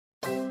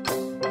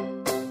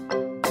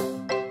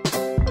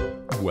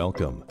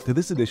Welcome to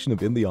this edition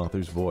of In the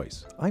Author's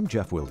Voice. I'm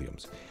Jeff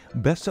Williams.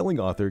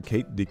 Best-selling author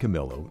Kate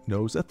DiCamillo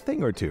knows a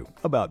thing or two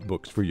about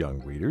books for young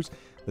readers.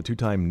 The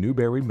two-time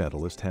Newbery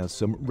medalist has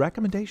some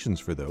recommendations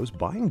for those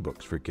buying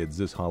books for kids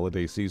this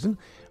holiday season.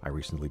 I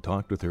recently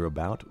talked with her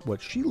about what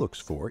she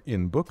looks for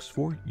in books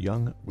for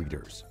young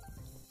readers.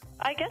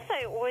 I guess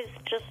I always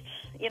just,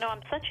 I'm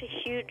such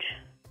a huge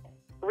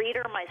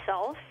reader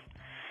myself,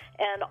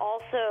 and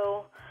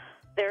also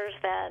there's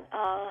that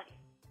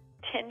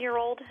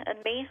 10-year-old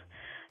in me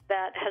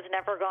that has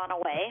never gone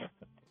away.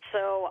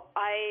 So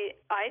I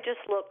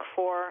just look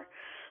for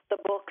the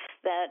books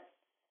that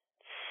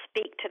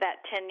speak to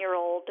that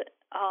 10-year-old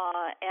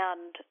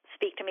and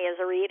speak to me as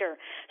a reader.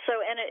 So,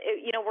 and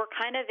we're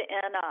kind of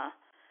in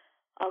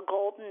a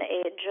golden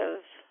age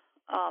of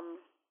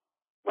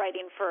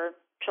writing for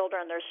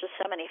children. There's just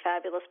so many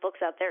fabulous books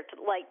out there.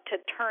 To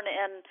turn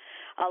in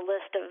a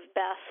list of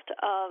best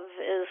of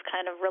is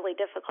kind of really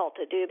difficult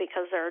to do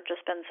because there have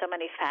just been so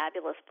many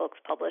fabulous books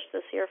published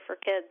this year for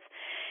kids.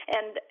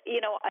 And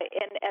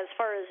and as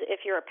far as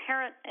if you're a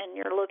parent and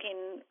you're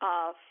looking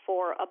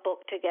for a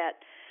book to get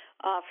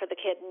for the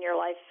kid in your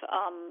life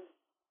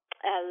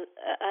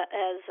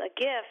as a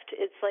gift,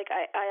 it's like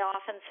I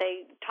often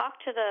say,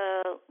 talk to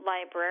the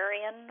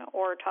librarian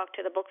or talk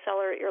to the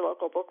bookseller at your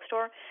local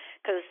bookstore,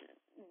 because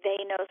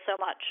they know so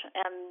much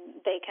and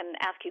they can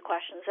ask you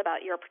questions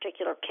about your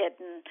particular kid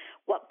and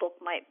what book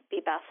might be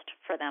best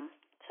for them.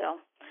 So,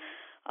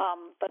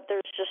 but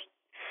there's just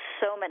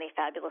so many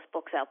fabulous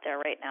books out there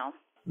right now.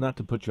 Not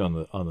to put you on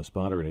the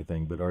spot or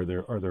anything, but are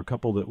there a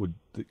couple that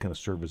kind of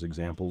serve as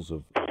examples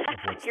of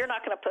You're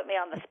not going to put me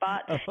on the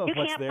spot. You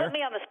can't put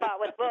me on the spot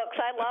with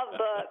books. I love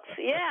books.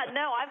 Yeah,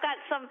 no, I've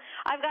got some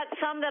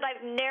that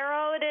I've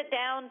narrowed it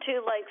down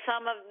to, like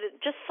some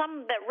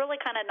that really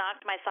kind of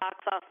knocked my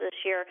socks off this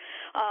year.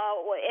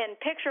 In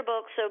picture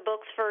books, so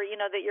books for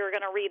that you're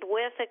going to read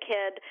with a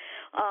kid.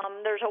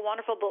 There's a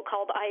wonderful book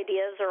called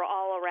Ideas Are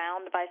All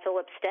Around by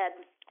Philip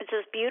Stead. It's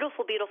this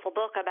beautiful, beautiful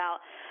book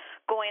about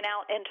going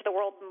out into the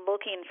world and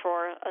looking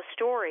for a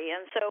story.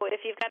 And so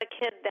if you've got a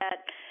kid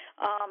that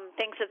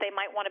thinks that they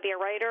might want to be a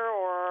writer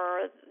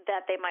or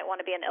that they might want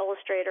to be an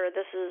illustrator,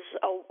 this is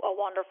a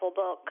wonderful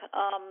book.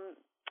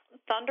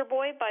 Thunder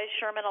Boy by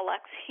Sherman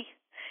Alexie,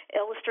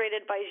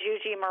 illustrated by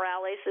Juji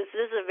Morales. This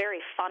is a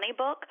very funny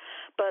book,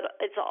 but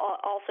it's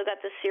also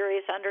got this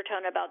serious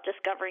undertone about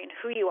discovering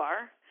who you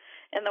are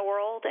in the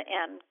world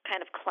and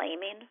kind of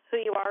claiming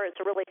who you are. It's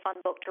a really fun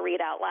book to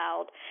read out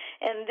loud.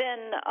 And then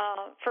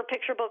for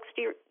picture books,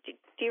 do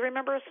you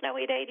remember A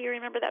Snowy Day? Do you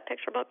remember that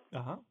picture book?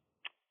 Uh-huh.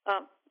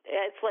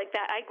 It's like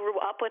that. I grew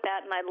up with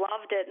that, and I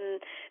loved it.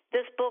 And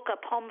this book, A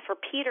Poem for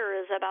Peter,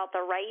 is about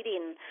the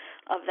writing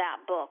of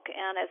that book.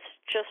 And it's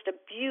just a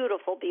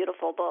beautiful,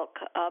 beautiful book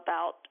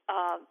about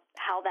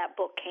how that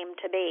book came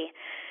to be.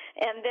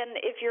 And then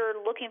if you're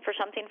looking for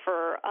something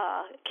for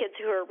kids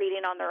who are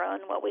reading on their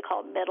own, what we call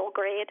middle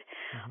grade,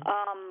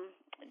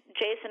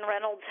 Jason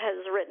Reynolds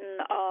has written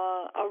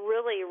a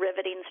really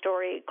riveting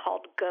story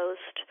called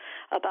Ghost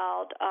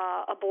about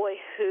a boy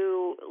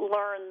who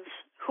learns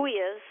who he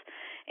is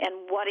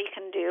and what he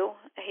can do.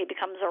 He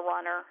becomes a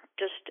runner,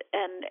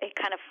 and he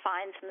kind of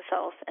finds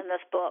himself in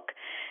this book.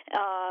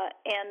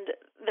 And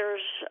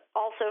there's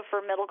also,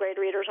 for middle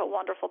grade readers, a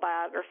wonderful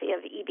biography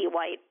of E.B.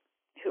 White,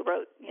 who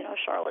wrote,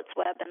 Charlotte's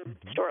Web and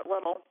Stuart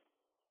Little.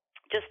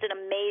 Just an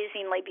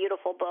amazingly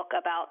beautiful book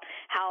about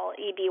how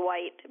E.B.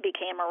 White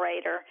became a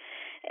writer.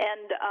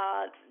 And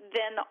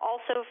then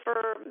also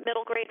for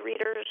middle grade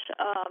readers,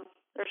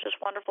 there's this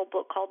wonderful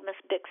book called Miss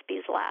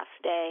Bixby's Last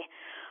Day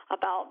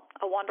about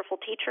a wonderful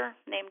teacher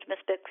named Miss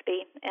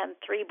Bixby and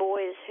three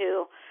boys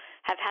who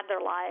have had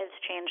their lives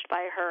changed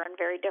by her in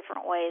very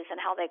different ways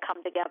and how they come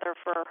together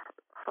for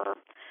her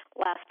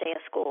last day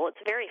of school.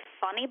 It's a very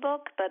funny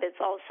book, but it's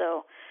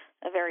also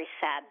a very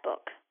sad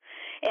book.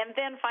 And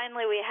then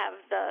finally we have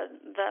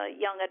the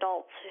young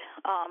adults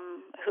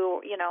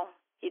who, you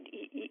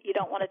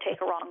don't want to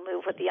take a wrong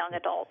move with the young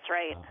adults,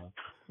 right?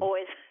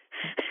 Always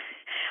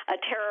a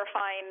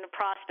terrifying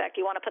prospect.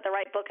 You want to put the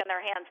right book in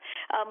their hands.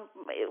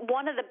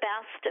 One of the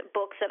best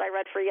books that I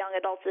read for young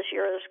adults this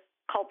year is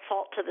called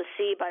Salt to the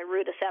Sea by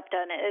Ruta Septa,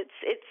 and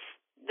it's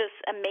this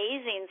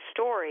amazing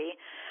story.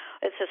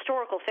 It's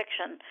historical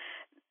fiction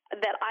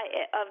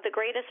of the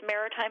greatest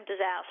maritime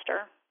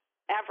disaster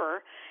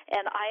ever,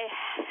 and I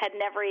had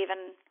never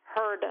even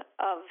heard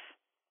of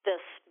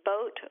this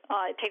boat.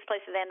 It takes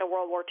place at the end of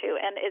World War II,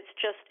 and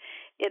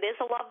it is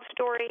a love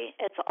story.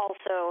 It's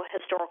also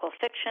historical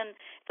fiction.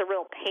 It's a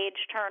real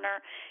page-turner.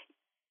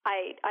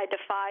 I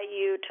defy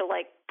you to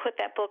put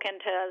that book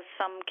into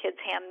some kid's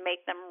hand,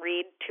 make them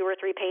read 2 or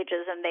 3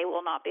 pages, and they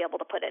will not be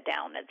able to put it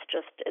down. It's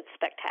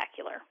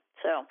spectacular.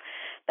 So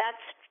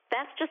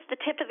that's just the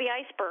tip of the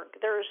iceberg.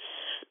 There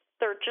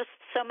are just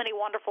so many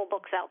wonderful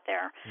books out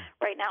there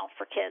right now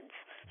for kids.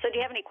 So do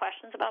you have any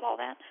questions about all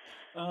that?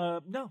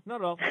 No, not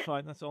at all. That's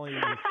fine. That's all I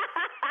need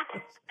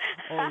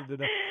to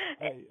know.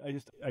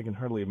 I can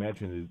hardly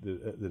imagine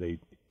that a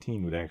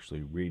teen would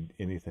actually read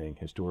anything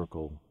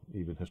historical,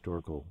 even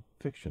historical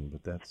fiction,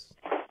 but that's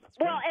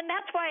Well, and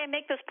that's why I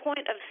make this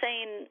point of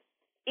saying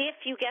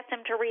if you get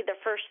them to read the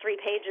first 3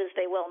 pages,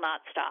 they will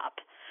not stop.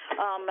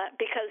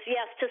 Because,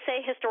 yes, to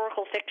say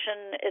historical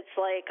fiction, it's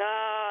like,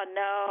 oh,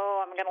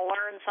 no, I'm going to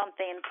learn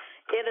something.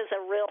 It is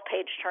a real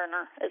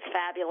page-turner. It's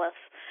fabulous.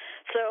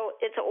 So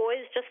it's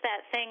always just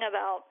that thing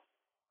about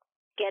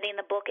getting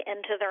the book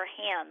into their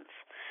hands.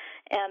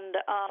 And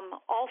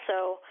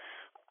also,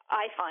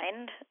 I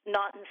find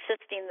not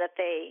insisting that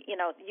they,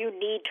 you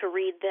need to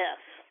read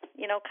this.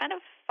 Kind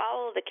of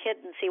follow the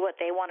kid and see what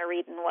they want to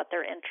read and what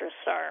their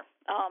interests are.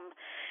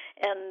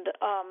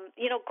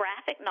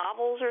 Graphic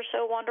novels are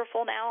so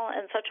wonderful now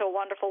and such a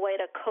wonderful way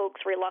to coax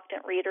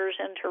reluctant readers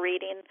into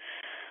reading.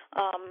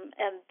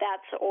 And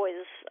that's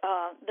always,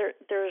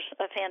 there's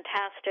a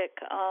fantastic,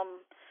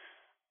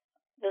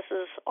 this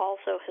is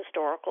also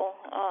historical,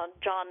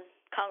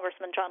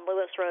 Congressman John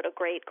Lewis wrote a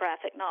great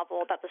graphic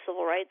novel about the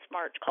Civil Rights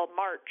March called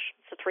March.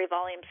 It's a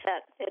 3-volume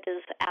set. It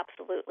is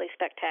absolutely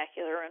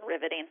spectacular and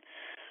riveting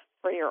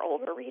for your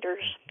older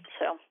readers.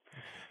 So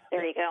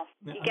there you go.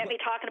 You get me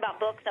talking about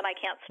books, and I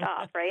can't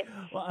stop. Right?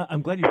 Well,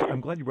 I'm glad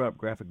you brought up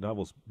graphic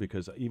novels,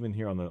 because even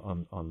here on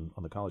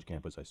the college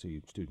campus, I see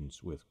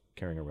students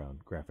carrying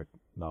around graphic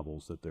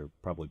novels that they're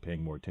probably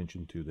paying more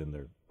attention to than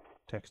their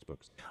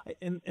textbooks.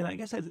 And I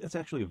guess it's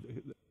actually,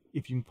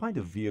 if you can find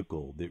a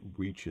vehicle that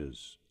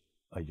reaches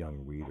a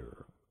young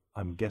reader,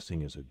 I'm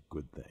guessing is a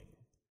good thing.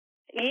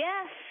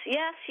 Yes.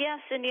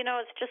 And,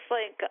 it's just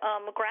like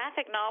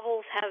graphic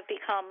novels have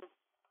become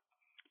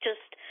just,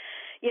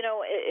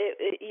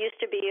 it used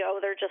to be,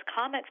 they're just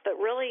comics, but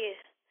really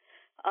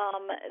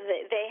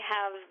they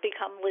have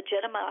become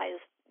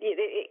legitimized.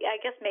 I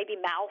guess maybe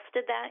Maus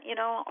did that,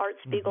 Art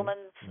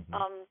Spiegelman's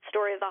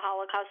story of the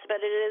Holocaust,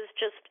 but it is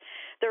just,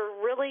 they're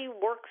really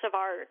works of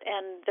art,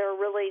 and they're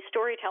really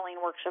storytelling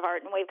works of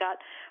art. And we've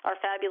got our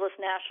fabulous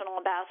national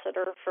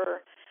ambassador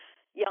for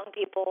young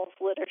people's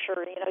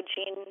literature,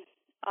 Gene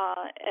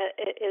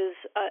is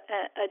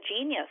a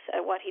genius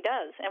at what he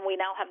does, and we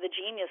now have the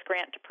Genius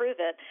Grant to prove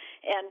it.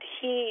 And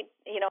he,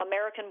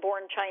 American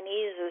Born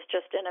Chinese is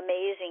just an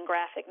amazing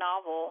graphic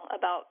novel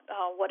about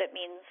what it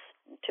means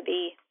to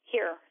be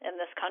here in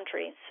this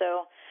country.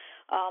 So,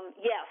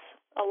 yes,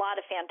 a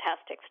lot of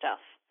fantastic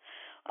stuff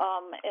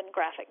in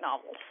graphic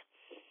novels,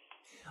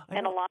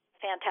 and a lot of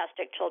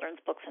fantastic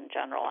children's books in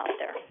general out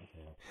there.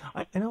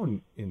 I know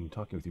in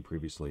talking with you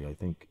previously, I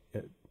think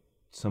at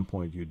some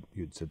point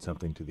you'd said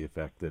something to the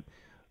effect that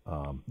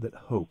that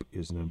hope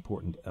is an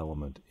important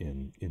element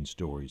in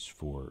stories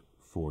for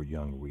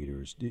young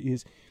readers.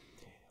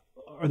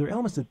 Are there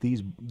elements that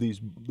the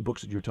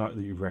books that that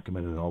you've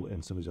recommended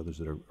and some of these others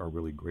that are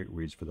really great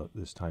reads for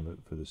this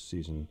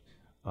season?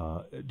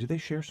 Do they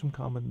share some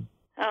common?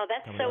 Oh,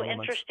 that's so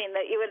elements? Interesting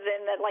that you would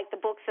then like the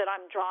books that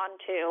I'm drawn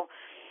to.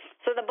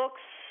 So the books,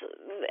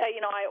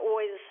 I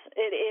always,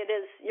 it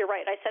is, you're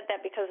right, I said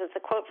that because it's a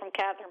quote from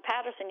Catherine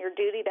Patterson, you're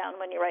duty-bound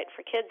when you write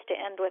for kids to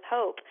end with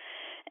hope.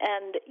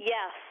 And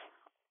yes,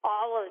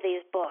 all of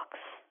these books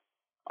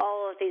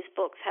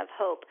have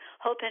hope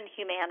in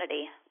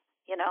humanity,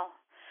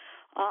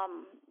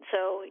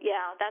 So,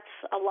 yeah, that's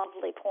a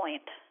lovely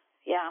point.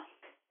 Yeah,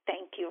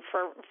 thank you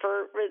for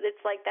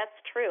it's like, that's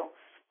true.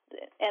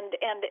 And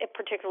it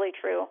particularly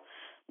true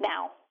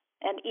now.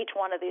 And each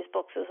one of these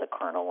books is a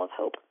kernel of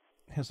hope.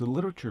 Has the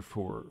literature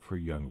for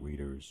young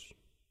readers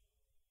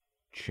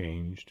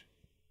changed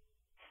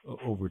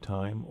over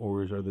time,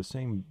 or are the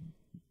same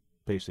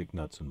basic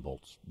nuts and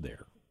bolts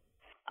there?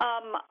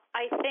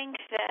 I think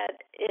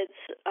that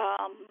it's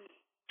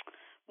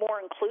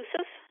more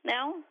inclusive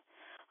now.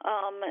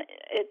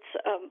 It's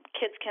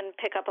kids can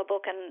pick up a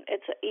book and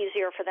it's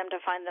easier for them to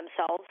find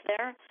themselves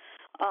there.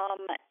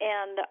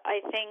 And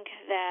I think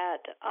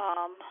that,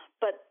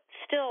 but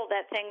still,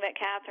 that thing that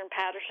Catherine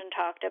Patterson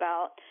talked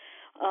about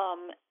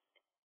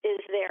is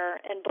there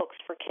in books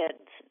for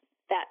kids,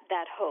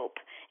 that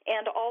hope.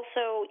 And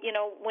also,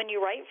 when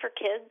you write for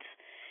kids,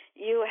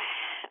 you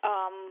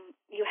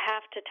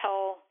have to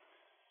tell,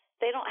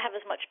 they don't have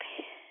as much,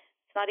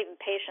 it's not even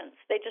patience.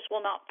 They just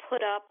will not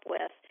put up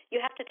with,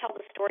 you have to tell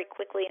the story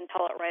quickly and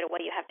tell it right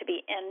away. You have to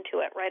be into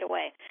it right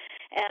away.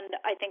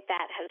 And I think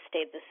that has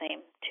stayed the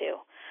same,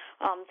 too.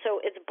 So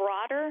it's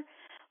broader,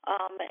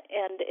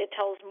 and it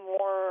tells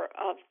more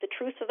of the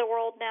truth of the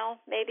world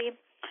now, maybe.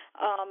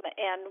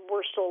 And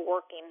we're still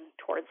working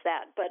towards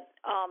that. But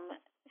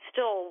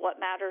still, what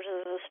matters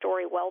is a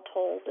story well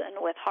told and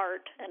with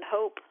heart and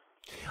hope.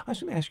 I was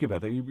going to ask you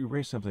about that. You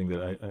raised something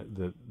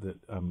that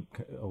I'm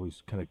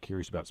always kind of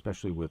curious about,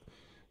 especially with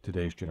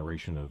today's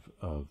generation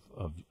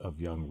of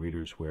young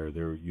readers, where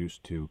they're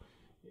used to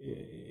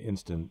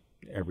instant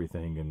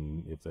everything,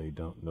 and if they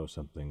don't know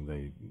something,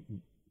 they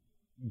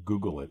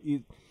Google it.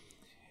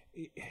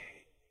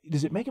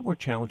 Does it make it more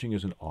challenging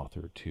as an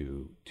author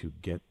to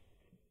get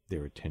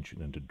their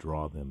attention and to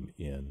draw them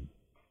in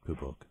to a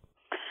book?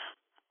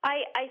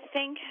 I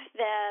think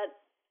that,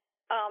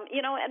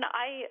 and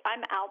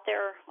I'm out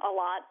there a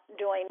lot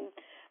doing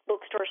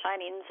bookstore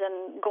signings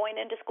and going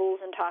into schools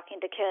and talking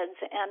to kids.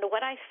 And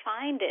what I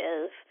find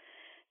is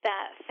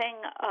that thing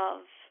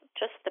of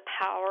just the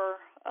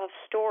power of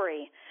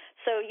story.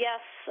 So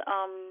yes,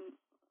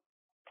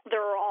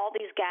 there are all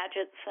these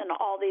gadgets and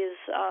all these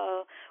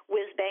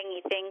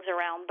whiz-bangy things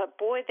around, but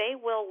boy, they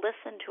will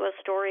listen to a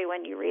story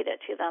when you read it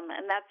to them,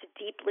 and that's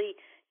deeply,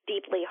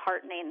 deeply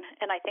heartening.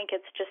 And I think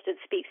it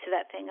speaks to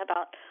that thing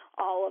about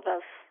all of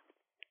us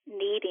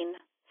needing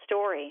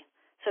story.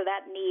 So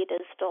that need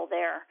is still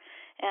there,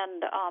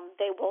 and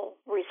they will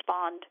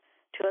respond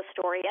to a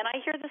story. And I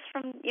hear this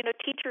from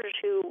teachers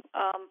who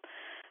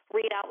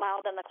read out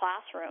loud in the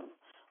classroom.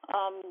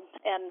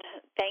 And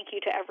thank you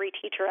to every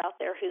teacher out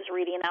there who's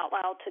reading out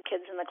loud to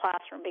kids in the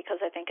classroom, because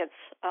I think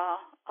it's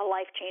a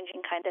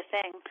life-changing kind of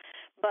thing.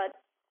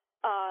 But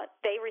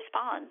they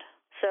respond,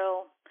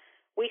 so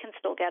we can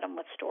still get them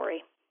with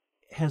story.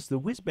 Has the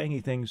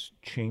whiz-bangy things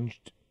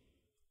changed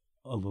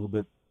a little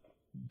bit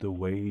the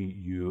way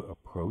you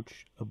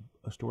approach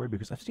a story?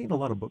 Because I've seen a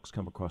lot of books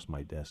come across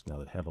my desk now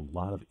that have a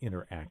lot of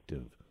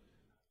interactive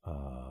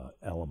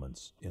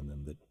elements in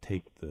them that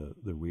take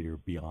the reader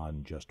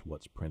beyond just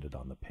what's printed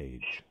on the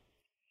page.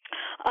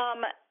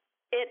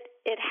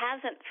 It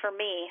hasn't for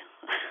me,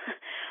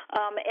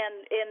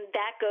 and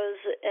that goes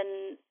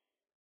in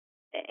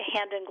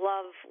hand in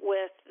glove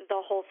with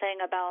the whole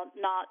thing about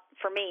not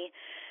for me.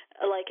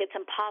 Like, it's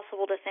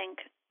impossible to think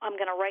I'm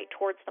going to write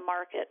towards the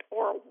market,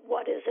 or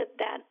what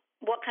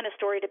kind of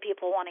story do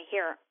people want to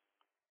hear?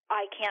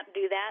 I can't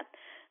do that.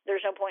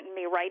 There's no point in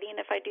me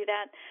writing if I do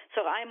that.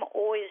 So I'm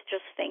always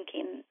just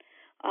thinking,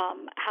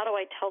 how do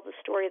I tell the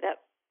story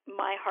that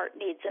my heart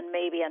needs and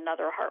maybe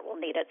another heart will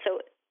need it?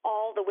 So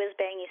all the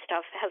whiz-bangy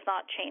stuff has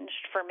not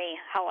changed for me,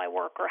 how I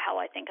work or how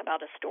I think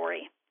about a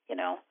story.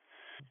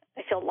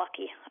 I feel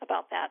lucky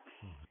about that.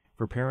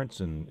 For parents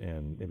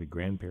and maybe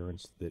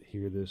grandparents that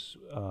hear this,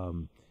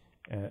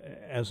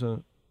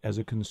 as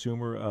a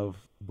consumer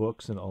of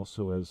books and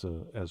also as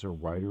a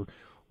writer,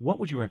 what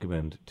would you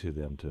recommend to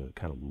them to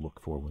kind of look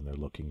for when they're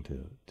looking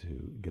to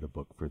get a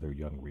book for their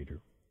young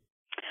reader?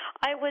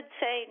 I would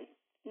say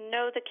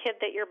know the kid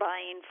that you're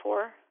buying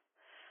for,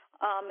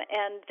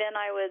 and then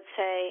I would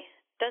say,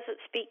 does it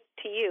speak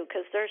to you?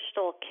 Because there's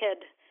still a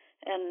kid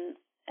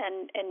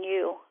and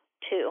you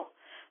too.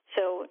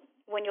 So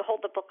when you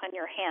hold the book on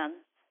your hand,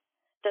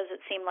 does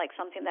it seem like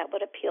something that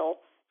would appeal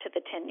to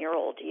the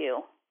 10-year-old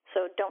you?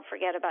 So don't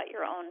forget about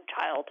your own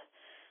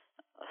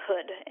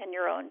childhood and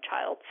your own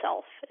child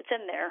self. It's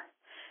in there.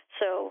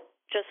 So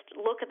just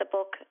look at the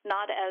book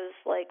not as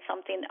like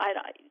something, I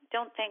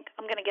don't think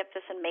I'm going to get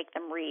this and make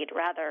them read.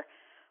 Rather,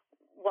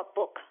 what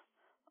book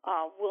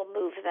will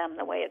move them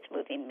the way it's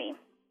moving me.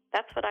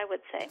 That's what I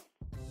would say.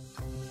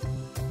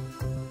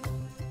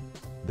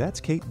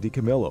 That's Kate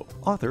DiCamillo,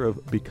 author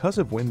of Because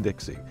of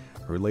Winn-Dixie.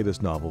 Her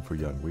latest novel for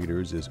young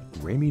readers is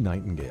Raymie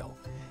Nightingale.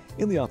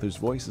 In the Author's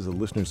Voice is a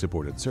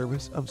listener-supported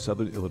service of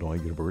Southern Illinois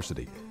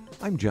University.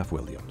 I'm Jeff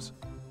Williams.